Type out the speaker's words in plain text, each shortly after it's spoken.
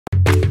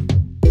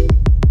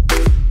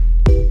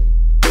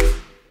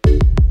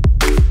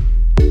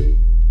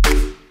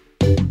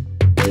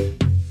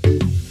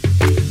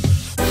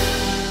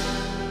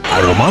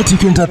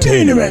Dramatic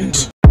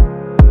Entertainment.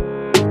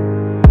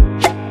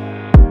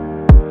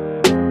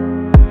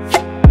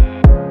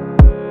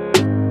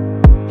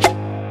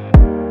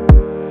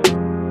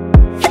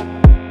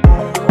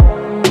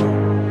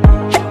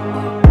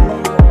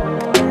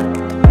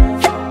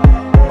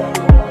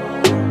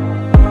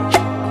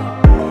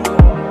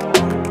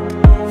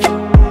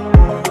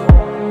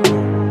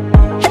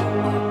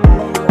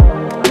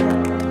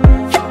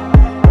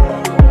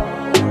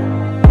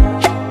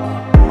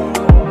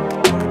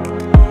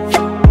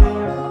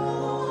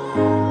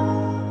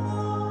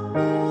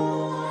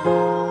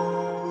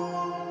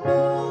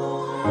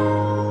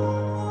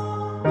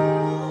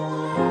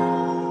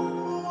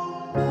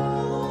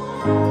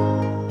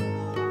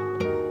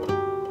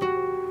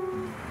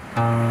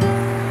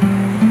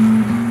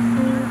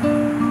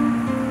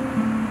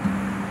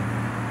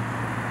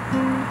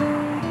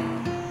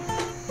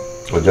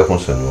 Ojja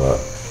kunsonyiwa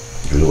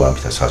Juli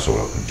wampita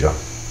saasobola kujja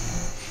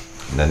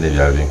nanne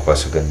ebyalo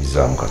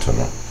byenkwasaganyizaamu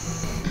katono.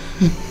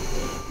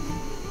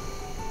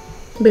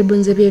 Bebo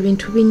nze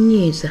byebintu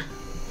binyiiza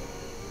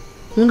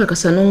nga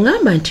kasano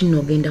ngamba nti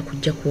n'ogenda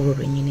kujja ku olwo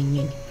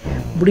lwennyini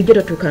bulijjo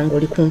totuukanga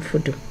oli ku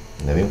nfudu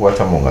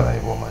nebinkwatamu nga naye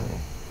bw'omanyi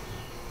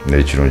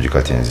n'ekirungi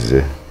kati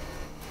nzize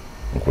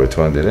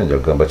nkwetondere nja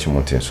kugamba kimu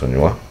nti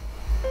nsonyiwa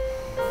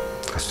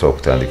kasita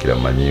okutandikira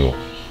mmanyiwo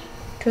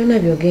tolina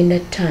byogenda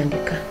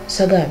tutandika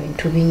saga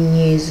bintu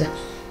binyiiza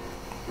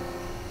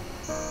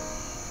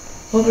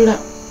wabula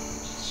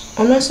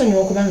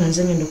onaasonyiwa okubanga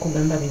nze ngenda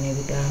okugamba bino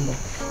ebigambo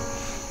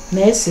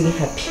naye siri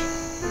happy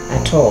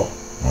at all.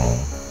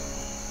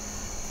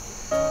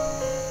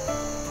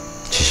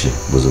 Kiki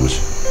buzibu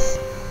ki?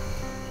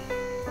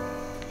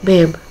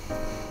 Babe,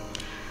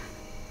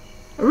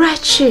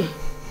 lwaki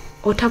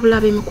otabula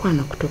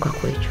ab'emikwano kutuuka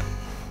ku ekyo?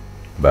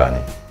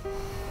 Baani?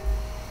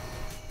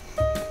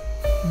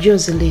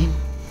 Joseline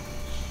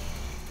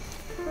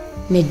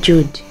ne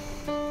Jude.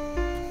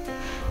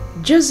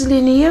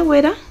 Joseline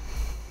yewera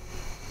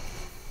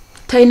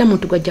talina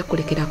muntu gwajja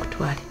kulekera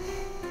kutwale.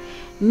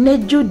 Ne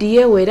Jude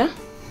yewera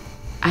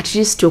at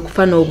least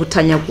okufa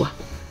n'obutanyagwa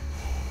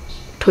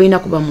toyina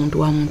kuba muntu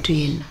wa muntu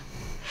yenna.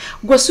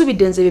 Gwe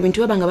suubidde nze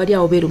ebintu babanga bali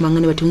awo beerumanga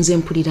ne bati nze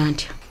mpulira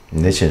ntya.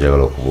 Nekye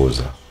njagala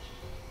okubuuza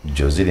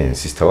Joseline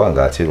sister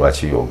wange ate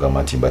lwaki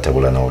yogamba nti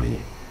mbatabula n'oli?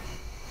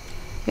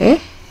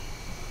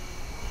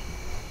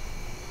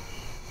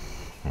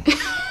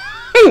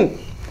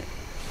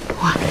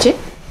 Wanje?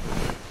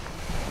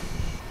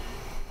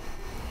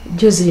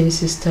 Joseline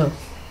sister.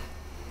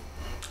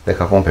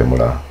 Leka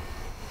kumpemula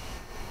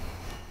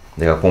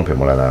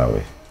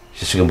naawe.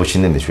 Kikigambo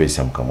kinene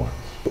ky'oyisa mu kamwa.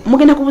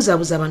 Mugenda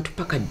kubuzaabuza abantu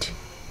paka ddi?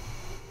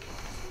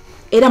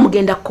 Era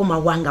mugenda kukoma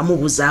wanga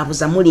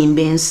mubuzaabuza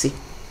mulimba ensi.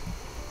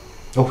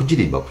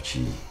 Okugirimba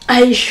kuki?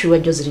 Are you sure,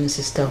 Joseline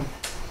sister?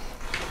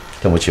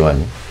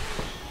 Temukimanyi?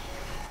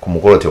 Ku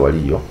mukolo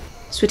tewaliyo?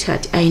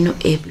 Sweetheart, I know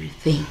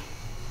everything.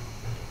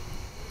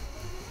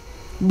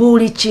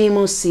 Buli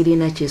kimu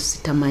sirina kye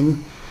sitamanyi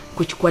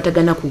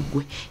kukikwatagana ku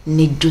ggwe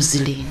ne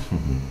Joseline.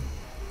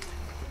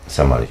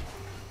 Samari,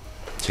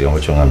 kigambo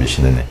ky'ongambye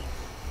kinene.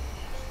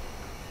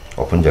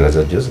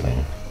 Okunjagaza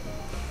Joseline?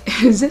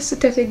 Nze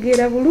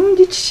sitategeera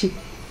bulungi kiki.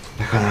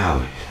 Leka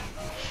naawe.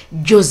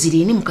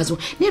 Joseline mukazi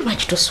naye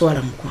lwaki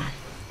toswala mukwano?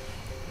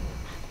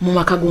 Mu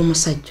maka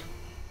g'omusajja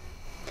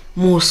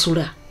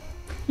mwosula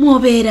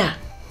mwobeera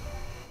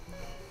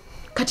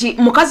kati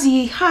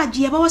mukazi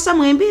Haji yabawasa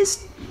mwembi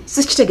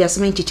sikitegera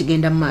simanyi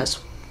kikigenda mu maaso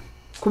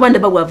kuba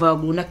ndaba bwava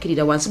waggulu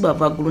nakkirira wansi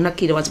bwava waggulu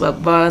nakkirira wansi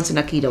bwava wansi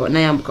nakkirira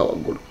nayambuka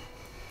waggulu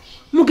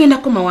mugenda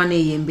koma wana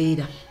eyo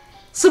embeera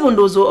sibu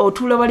ndowooza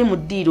otuula wali mu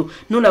ddiiro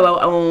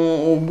nolaba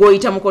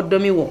gwoyita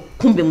mukoddomiwo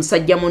kumbe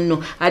musajja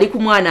munno ali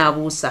ku mwana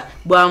abuusa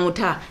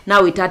bwamuta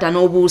naawe taata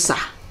n'obuusa.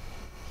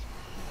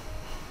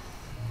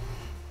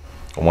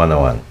 Omwana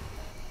wani?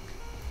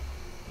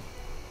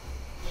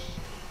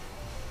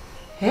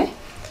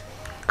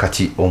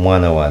 Kati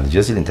omwana wani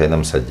Joseline talina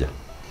musajja?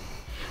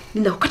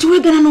 Linda kati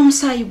weegana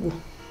n'omusaayi gwo.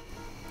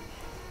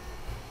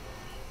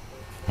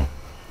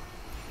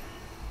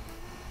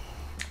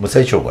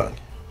 Musaayi ky'ogwange?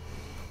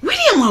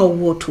 William awo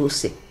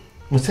wootuuse.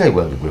 Musaayi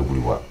gwange gwe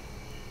guliwa?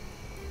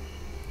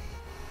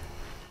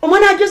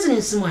 Omwana wa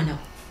Joseline si mwana wo.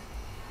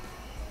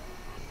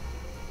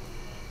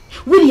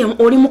 William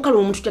oli mukalo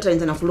omuntu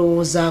kyatayinza na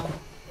kulowoozaako.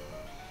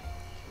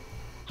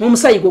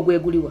 Omusaayi gwo gwe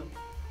guliwa?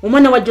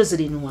 Omwana wa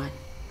Joseline wani?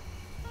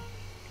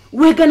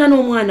 Weegana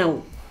n'omwana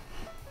wo.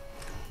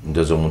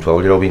 Ndowooza omuntu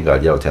awulira obi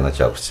ng'ali awo talina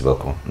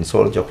kyakusibako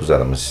nsobola ojja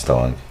kuzaala mu sisita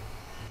wange.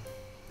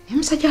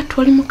 Omusajja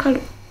ate oli mukalo.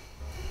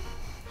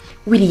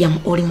 William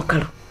oli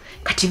mukalo.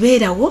 Kati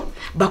beerawo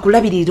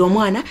bakulabirira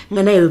omwana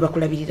nga naye we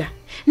bakulabirira.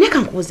 Naye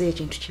kankubuuzeeyo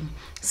ekintu kimu.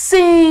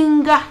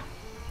 Singa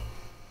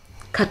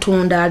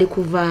Katonda ali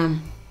kuvaamu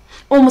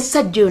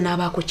omusajja oyo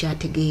n'abaako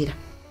kyategeera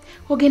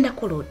ogenda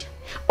kukola otya?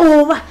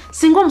 Oba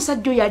singa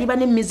omusajja oyo aliba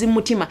n'emmizi mu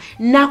mutima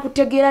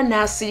n'akutegeera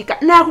n'asirika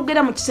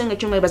n'akugera mu kisenge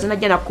ky'omwebaza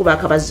najja n'akukuba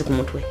akabazzi ku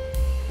mutwe.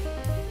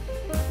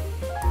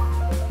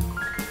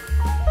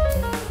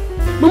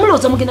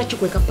 Mumulowooza mugenda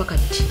kikweka paka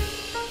ddi?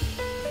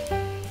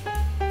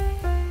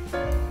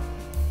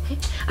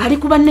 ali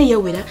kuba ne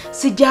yewera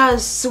sija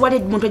siwali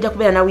muntu ajja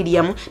kubeera na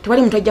William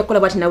tewali muntu ajja kukola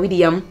bwati na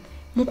William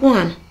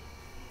mukwana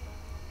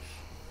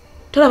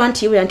tolaba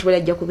nti yewe anti wali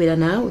ajja kubeera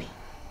naawe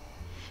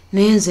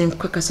nenze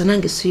nkukakasa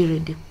nange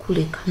sirede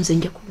kuleka nze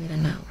nja kubeera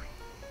naawe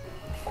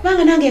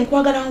kubanga nange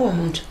nkwagala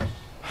ng'omuntu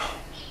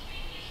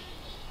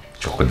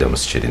kyokuddamu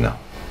sikirina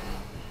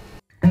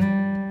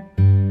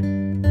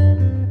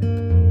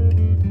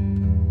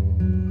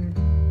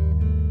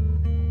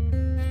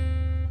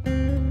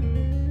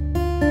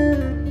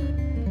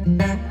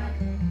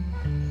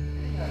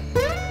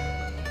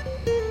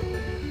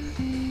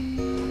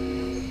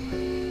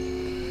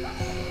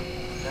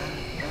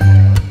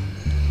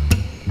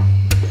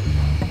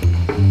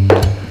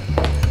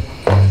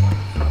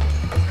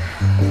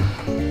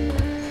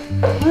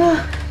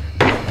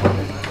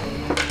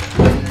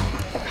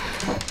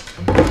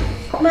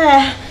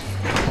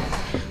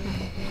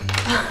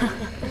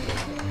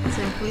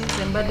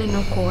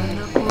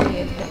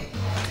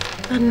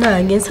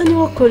nange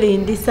nsonyiwa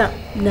okukulindisa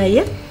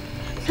naye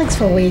thanks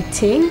for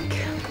waiting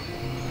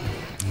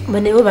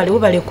mane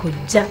webale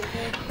kujja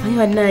manyi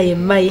bannaye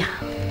Maya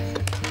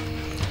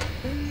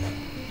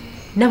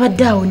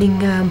nabadde awo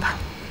neŋŋamba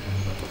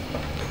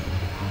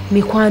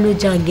mikwano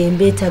gyange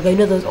mbeetaaga you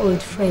know those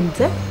old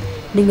friends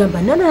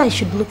neŋŋamba no I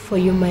should look for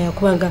you Maya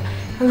kubanga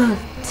a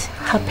lot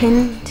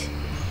happened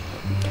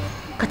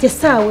kati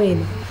essaawa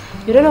eno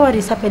you don't know what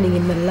is happening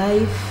in my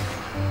life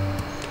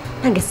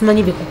nange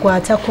simanyi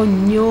bikukwatako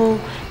nnyo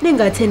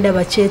nenga ate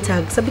ndaba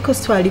kyetaagisa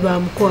because twali ba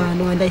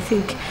mukwano and I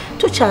think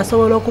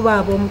tukyasobola okuba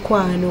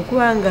ab'omukwano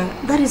kubanga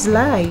that is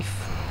life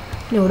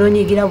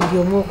neolonyigira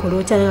buli omu okola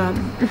otya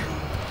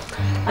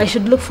I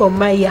should look for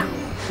Maya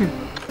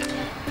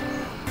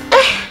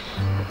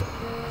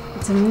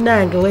nti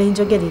munange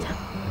wenjogerera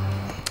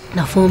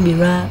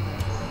nafumbirwa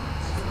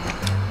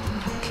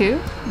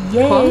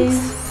yes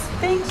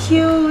thank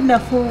you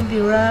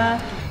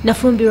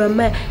nafumbirwa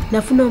Maya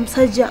nafuna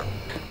omusajja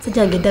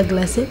wange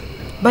Douglas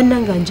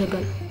bannanga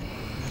njagala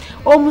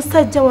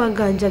omusajja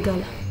wange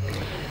njagala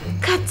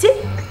kati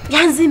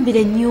yanzimbira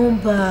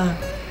ennyumba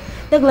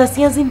Douglas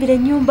yanzimbira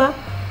ennyumba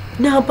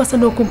nampasa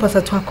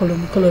n'okumpasa twakola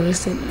omukolo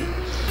recently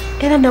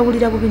era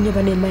nawulira bubi nnyo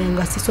banemaya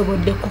nga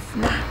sisobodde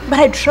kufuna but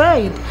I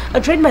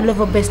tried my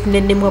level best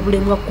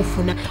nennemwabulemu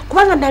kufuna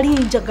kubanga nali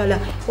njagala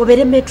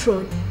obeere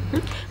metron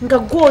nga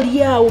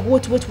gwoli awo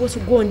bwoti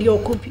gwondi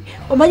okumpi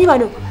omanyi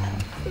bano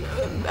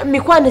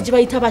mikwano gye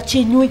bayita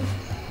bakinywi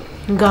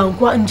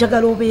nga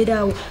njagala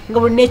obeeraawo nga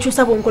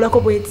bwenekyusa bwonkolako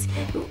bweti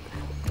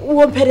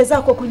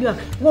womperezaako okunywa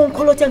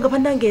wonkola otya nga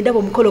bannange endaba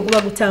omukolo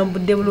guba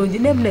gutambudde bulungi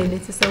nemunaye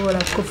nesisobola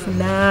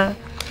kufuna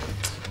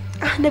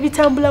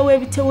nebitambula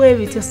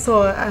weebityo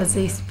so as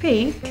I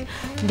speak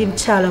ndi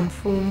mukyala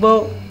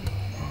mufumbo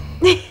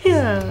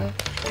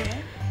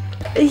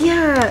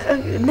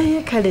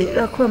naye kale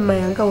lwakuba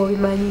Maya nga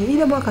wobimanyi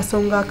iremu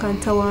akasonga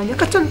akantawaanya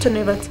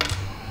katonotono bati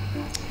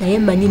naye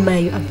mmanyi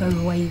Maya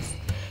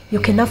otherwise you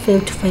cannot fail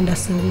to find a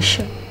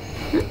solution.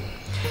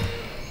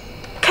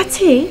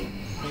 Kati,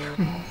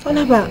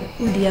 olaba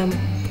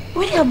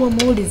William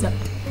omuwuliza.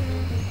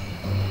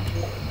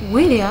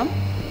 William?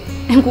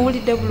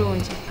 Nkuwulidde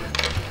bulungi.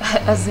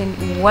 As in,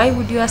 why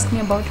would you ask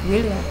me about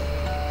William?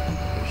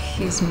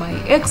 He's my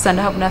ex and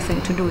I have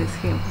nothing to do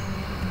with him.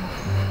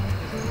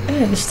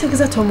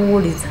 Kitegeeza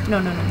tomuwuliza. No,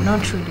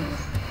 not really.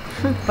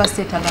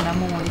 Pasitagana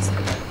namuwuliza.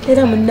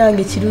 Era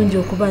munnange kirungi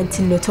okuba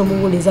nti nno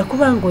tomuwuliza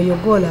kubanga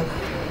oyogola.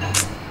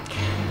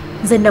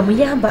 Nze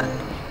namuyamba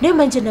naye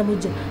manje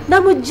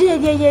namujja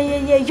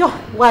yeyeyeyo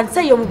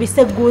wanseyo mu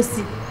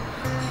biseguusi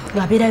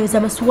ng'abeerayoza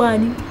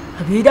amasuwaani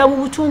abeera mu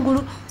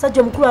butungulu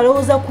musajja omukulu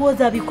alowooza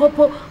kuwoza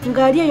bikopo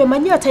ng'ali eyo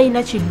manyi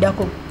atalina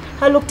kiddako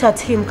I looked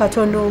at him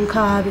katono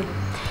nkaabe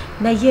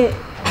naye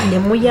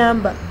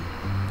nemuyamba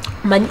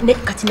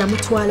kati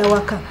namutwala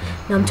waka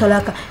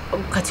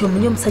kati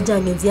omunye omusajja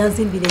wange nzi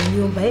yanzimbira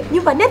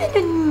ennyumba nene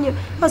nnyo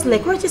I was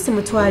like lwaki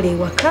simutwale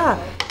ewaka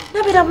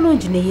nabeera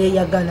bulungi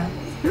neyeeyagala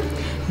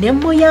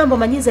nemuyamba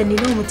manyize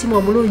nina omutima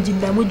omulungi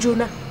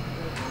namujuna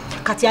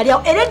kati ali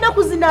awo era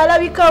ennaku zino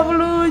alabika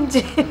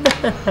bulungi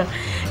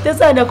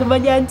tosaana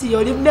kumanya nti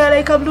oli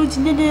munaalabika bulungi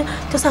nyenye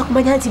tosaana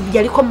kumanya nti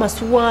yaliko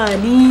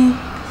masuwaani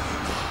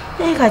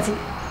naye kati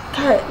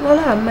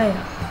olaba Maya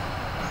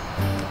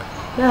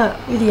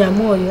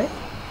William oyo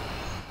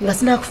nga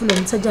sinakufuna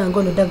omusajja wange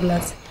ono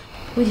Douglas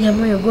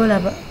William oyo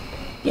golaba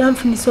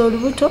yanfunisa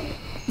olubuto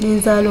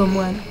nenzaala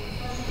omwana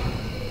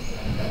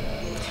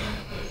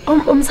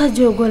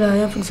omusajja ogola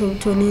yanfunisa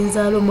olubuto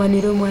nenzaala omwana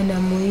era omwana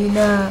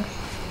muyina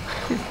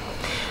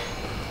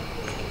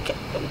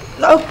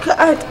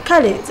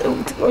kale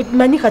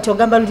manyi kati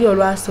ogamba luli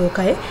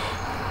olwasooka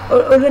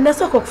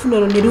olwenasooka okufuna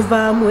olwo ne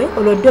luvaamu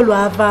olwo dde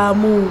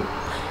lwavaamu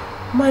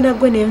omwana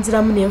gwe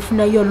nenziramu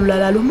nenfunayo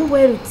olulala lumu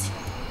bwe luti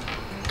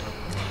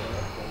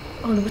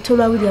olubuto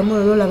lwa William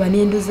olwo lolaba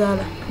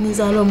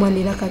nenzaala omwana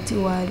era kati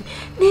waali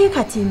naye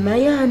kati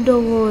Maya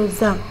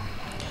ndowooza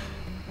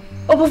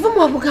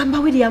obuvumu obugamba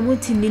William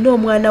nti nina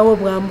omwana wo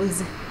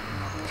bwambuzi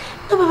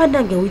nga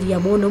bannange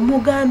William ono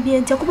mugambye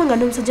nti akubanga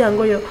n'omusajja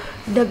wange oyo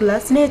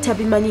Douglas naye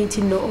tabimanyi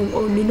nti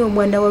nina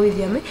omwana wa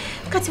William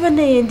kati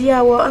bannaye ndi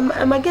awo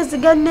amagezi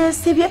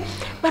ganneesibye.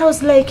 But I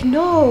was like,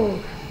 no,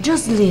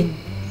 Jocelyn,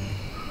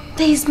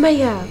 there is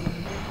Maya.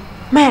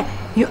 Maya,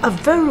 you are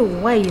very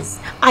wise.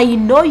 I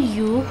know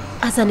you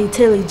as an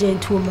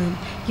intelligent woman.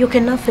 You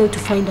cannot fail to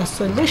find a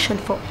solution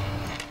for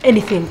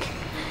anything.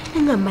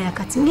 Nga Maya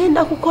kati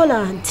ngenda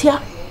kukola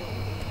ntya.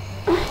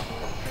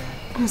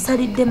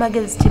 Nsalidde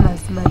magezi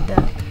kimazima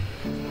ddala.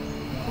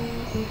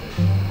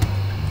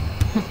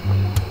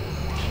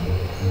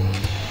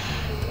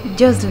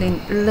 Jocelyn,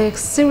 like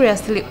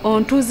seriously,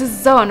 on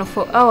tuzizza wano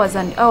for hours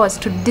and hours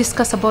to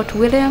discuss about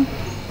William?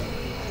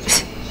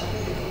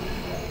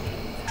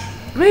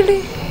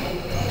 Really?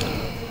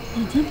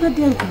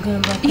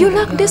 You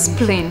lack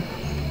discipline.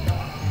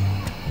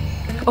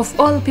 Of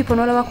all people,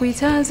 nolaba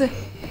kuyitanze.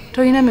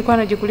 Toyina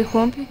mikwano gye kuli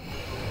kumpi.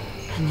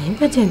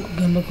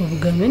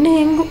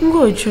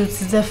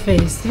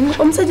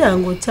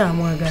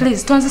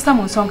 Please, tonzisa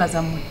mu nsonga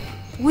zammwe.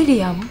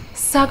 William,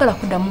 saagala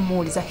kuddamu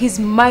muwuliza. He's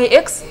my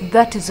ex,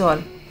 that is all.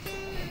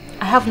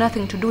 I have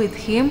nothing to do with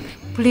him.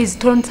 Please,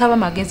 tonsaba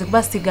magezi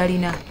kuba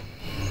sigalina.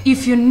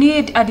 If you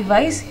need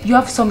advice, you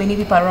have so many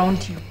people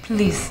around you.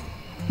 Please,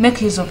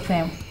 make use of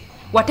them.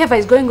 Whatever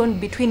is going on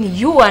between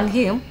you and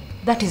him,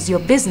 that is your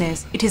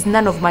business. It is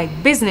none of my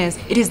business.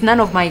 It is none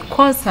of my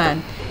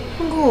concern.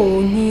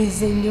 Go,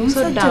 nize nyo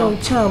msajja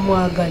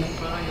ochamwagala.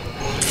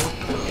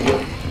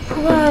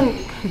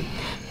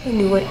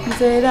 Anyway,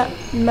 nzera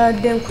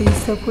nadde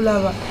nkuyise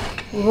kulaba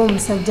oba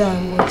omusajja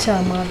wange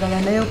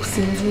ochamwagala naye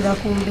okusinziira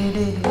ku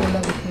mbeera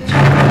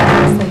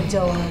eriwolabika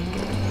omusajja wange.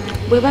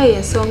 Bweba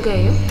y'ensonga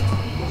eyo.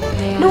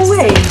 No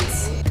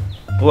wait.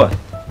 Wa,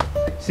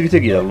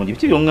 sibitegeera bulungi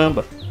biki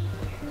byongamba?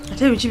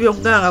 Ate biki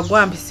byonganga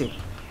gwampise.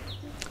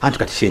 Anti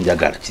kati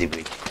shenjagala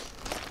kibwe.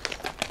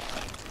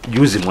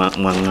 Juzi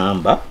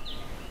mwangamba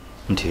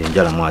nti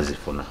enjala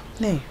mwazifuna.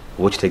 Ne.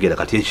 Okitegeera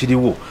kati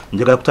ekiriwo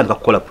njagala kutandika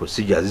kukola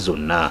procedures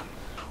zonna.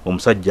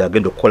 Omusajja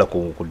agenda okukola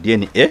ku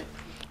DNA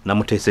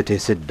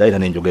namuteeseteese dda era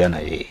n'enjogera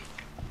naye.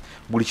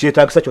 Buli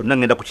kyetaagisa kyonna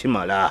ngenda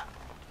kukimala.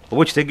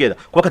 Oba okitegeera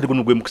kuba kati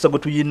guno gwe mukisa gwe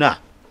tuyina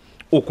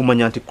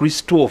okumanya nti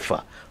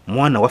Christopher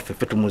mwana waffe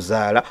ffe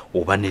tumuzaala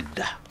oba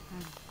nedda.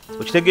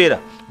 Okitegeera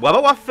bw'aba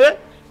waffe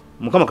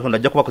Mukama Katonda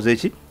ajja kubakoza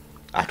eki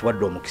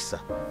atuwadde omukisa.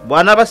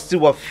 Bw'anaaba si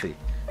waffe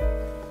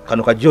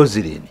kano ka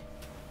Jocelyn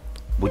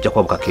bujja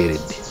kuba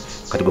bukakeeredde.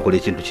 Kati gwe kola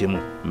ekintu kimu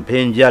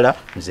mpenjala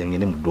nze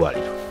ngende mu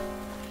ddwaliro.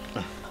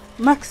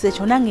 Max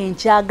ekyo nange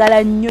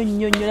nkyagala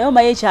nnyo naye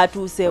omaye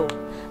kyatuusewo.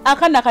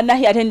 Akana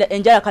kanahi atenda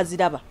enjala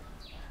kaziraba.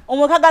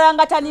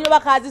 Omwekagalanga taniro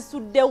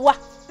bakazisuddewa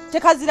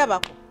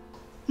tekazirabako.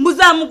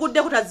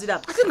 Muzamugudde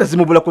kutaziraba. Ate nga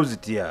zimubulako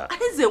zitya?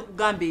 Ate nze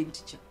nkugambe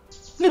nti ki?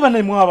 Ne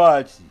banaimwe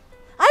abaaki?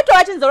 Ate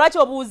towaki lwaki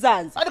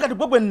obuuzanze? Ate kati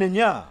gwe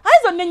nnenya.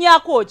 Ate zo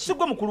nnenyaako ki? Si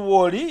gwe mukulu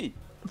w'oli.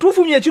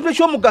 Tufumye ekintu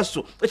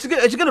eky'omugaso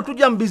ekigenda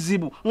tujja mu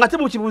bizibu nga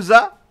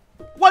tebukibuza.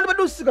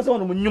 Wandibadde osigasa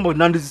wano mu nnyumba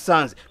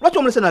nandizisanze. Lwaki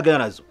omulese n'agenda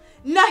nazo?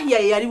 Nahiya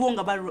yaliwo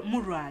nga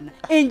mulwana.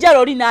 Enjala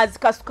oli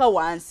n'azikasuka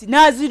wansi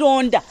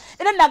n'azironda.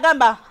 Era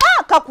nagamba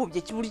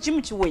kakubye buli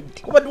kimu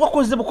kiwedde. Kubadde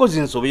wakoze bukozi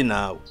ensobi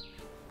naawe.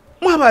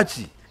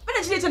 Mwabaaki? Bene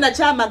kiri kyonna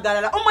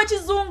kyamagalala omwe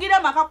kizungira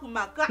maka ku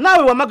maka.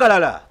 Naawe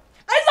wamagalala.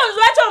 Aizo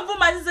nzwaki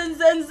onvuma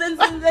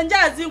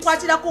enjala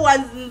zinkwatirako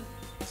wansi.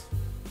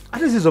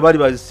 Ate zizo baali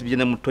bazisibye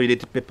ne mu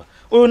toilet paper.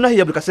 Oyo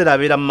Nahiya buli kaseera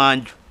abeera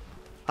manju.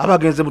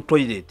 Abagenze mu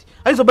toilet.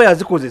 Aizo ba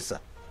yazikozesa.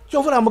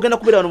 Kyovula mugenda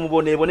kubeera wano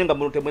muboneebone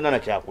nga temwena na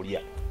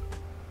kyakulya.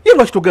 Ye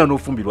lwaki togenda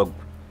n'ofumbirwa gwe?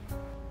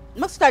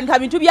 Masitandika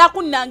bintu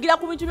byakunnangira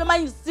ku bintu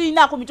byemanyi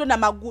sina ku mito na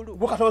magulu.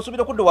 Bukata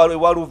wasubira kudda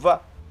waluva.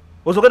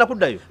 Ozogenda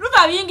kuddayo?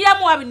 Luva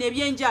biyingiramu wabino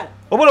ebyenjala.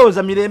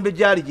 Obolowooza mirembe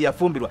gyali gye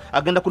yafumbirwa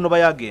agenda kunoba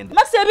yagenda.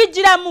 Masi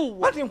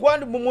ebijjiramu. Ati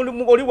nkwandi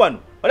oli wano.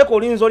 Aleka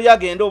olinza oli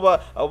agenda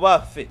oba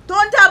affe.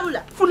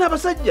 Tontabula. Funa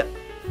abasajja.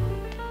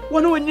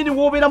 Wano wennyini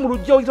w'obeera mu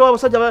lujja oyita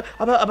abasajja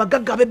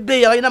abagagga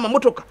ab'ebbeeyi abalina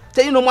amamotoka.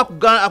 Terina omu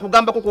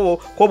akugambako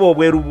koba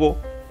obweru bwo.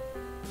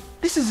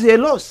 This is a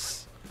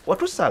loss.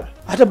 Watusala.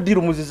 Ate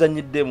budiru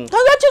muzizanyiddemu.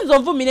 Lwaki nze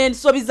onvumira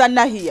ensobi za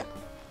Nahiya?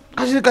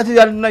 Kati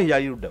ya Nahiya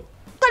aliruddawo.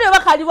 Kale oba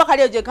kaliwo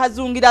kali gye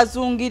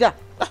kazungirazungira.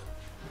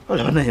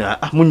 Olaba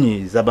Nahiya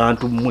amunyiiza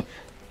abantu mmwe.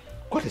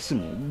 Kwata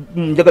esimu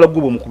njagala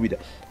guba omukubira.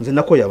 Nze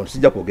nakoya abantu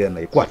sijja kwogera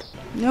naye kwata.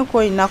 Nyoko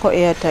olinako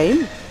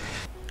airtime.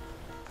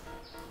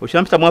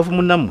 Oshampita mwavu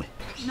munnammwe.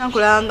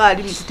 Nankulanga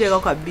ali mukuteeka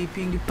kwa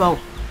beeping power.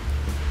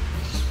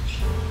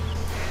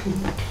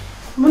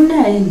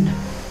 Munnaye nno.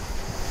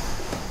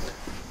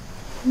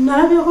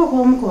 Nabyeko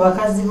kuomu ku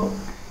bakazi bo.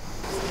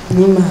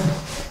 Nima.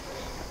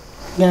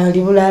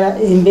 Yali bulala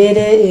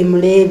embeera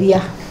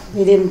emuleebya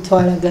era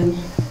emutwalaganya.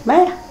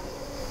 Maya.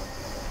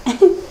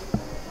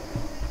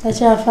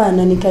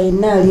 Takyafaananika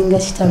yenna alinga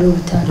kitalo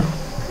obutalo.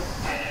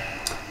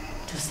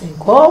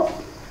 Tuseeko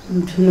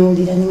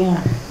ntunuulira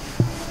nga.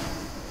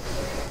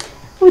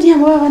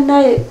 William baba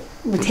naye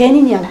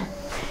buteninyala.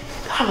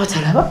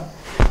 Abatalaba.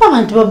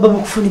 Abantu babba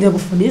bukufunira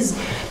bufunizi.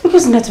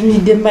 Because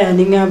natunidde Maya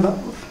ningamba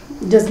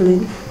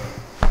Jocelyn.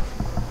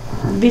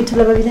 Bintu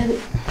laba birabe.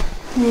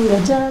 Nga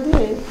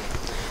gyali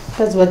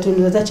kazi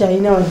batundu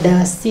takyalina wadde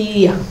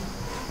asiiya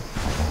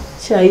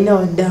kyalina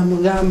wadde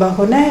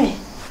amugambako naye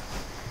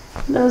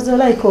ndowooza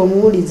olayika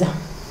omuwuliza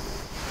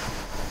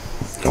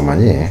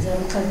omanyi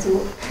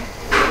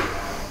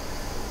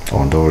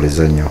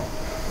ondowoleza nnyo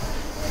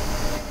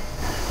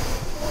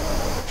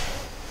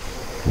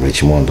buli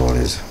kimu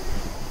ondowoleza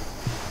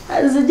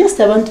nze just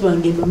abantu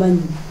bange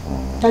bamanyi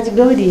kati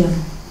gwe William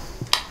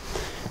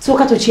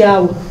sooka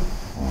tokyawa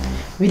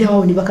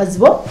birawo ne bakazi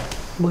bo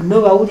bonna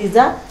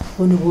obawuliza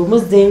ono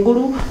bw'omuzza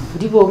engulu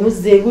buli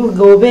bw'omuzza engulu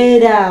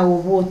ng'obeera awo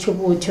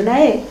bwotyo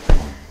naye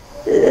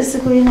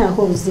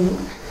sikulinaako obuzibu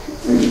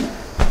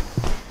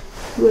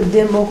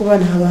lweddemba okuba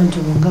n'abantu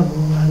bonga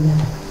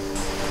bwobaagala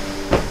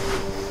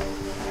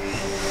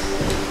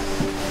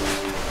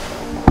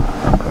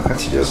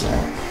kakati jaza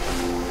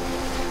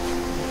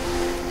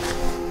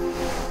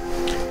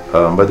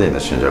mbadde nina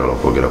kyo njagala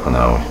okwogerako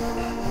naawe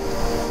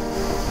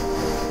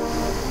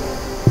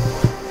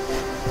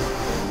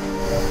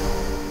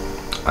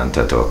ani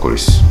taata wa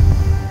Chris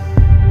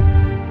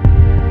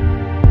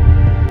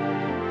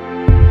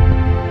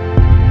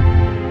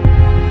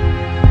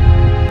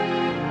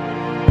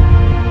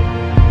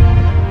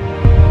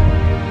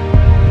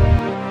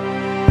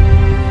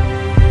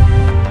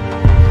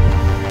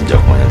nja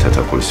kumanya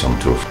taata wa Chris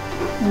omutuufu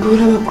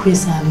golaba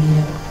Chris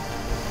abeerawo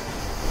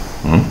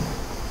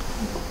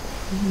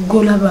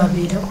golaba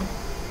abeerawo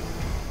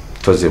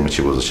twaze mu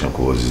kibuuzo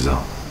kyenkubuuziza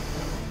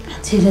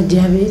ate era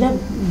gyabeera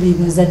be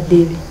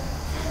bazadde be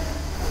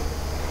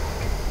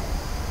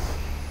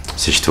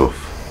si kituufu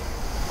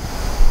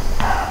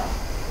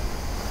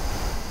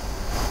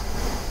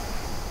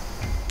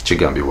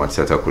kigambibwa nti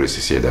taata wa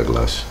Chris si ye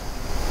Douglas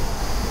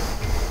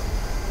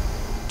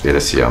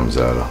era si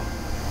yamuzaala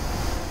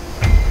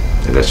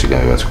era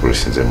kigambibwa nti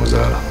Chris nze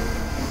muzaala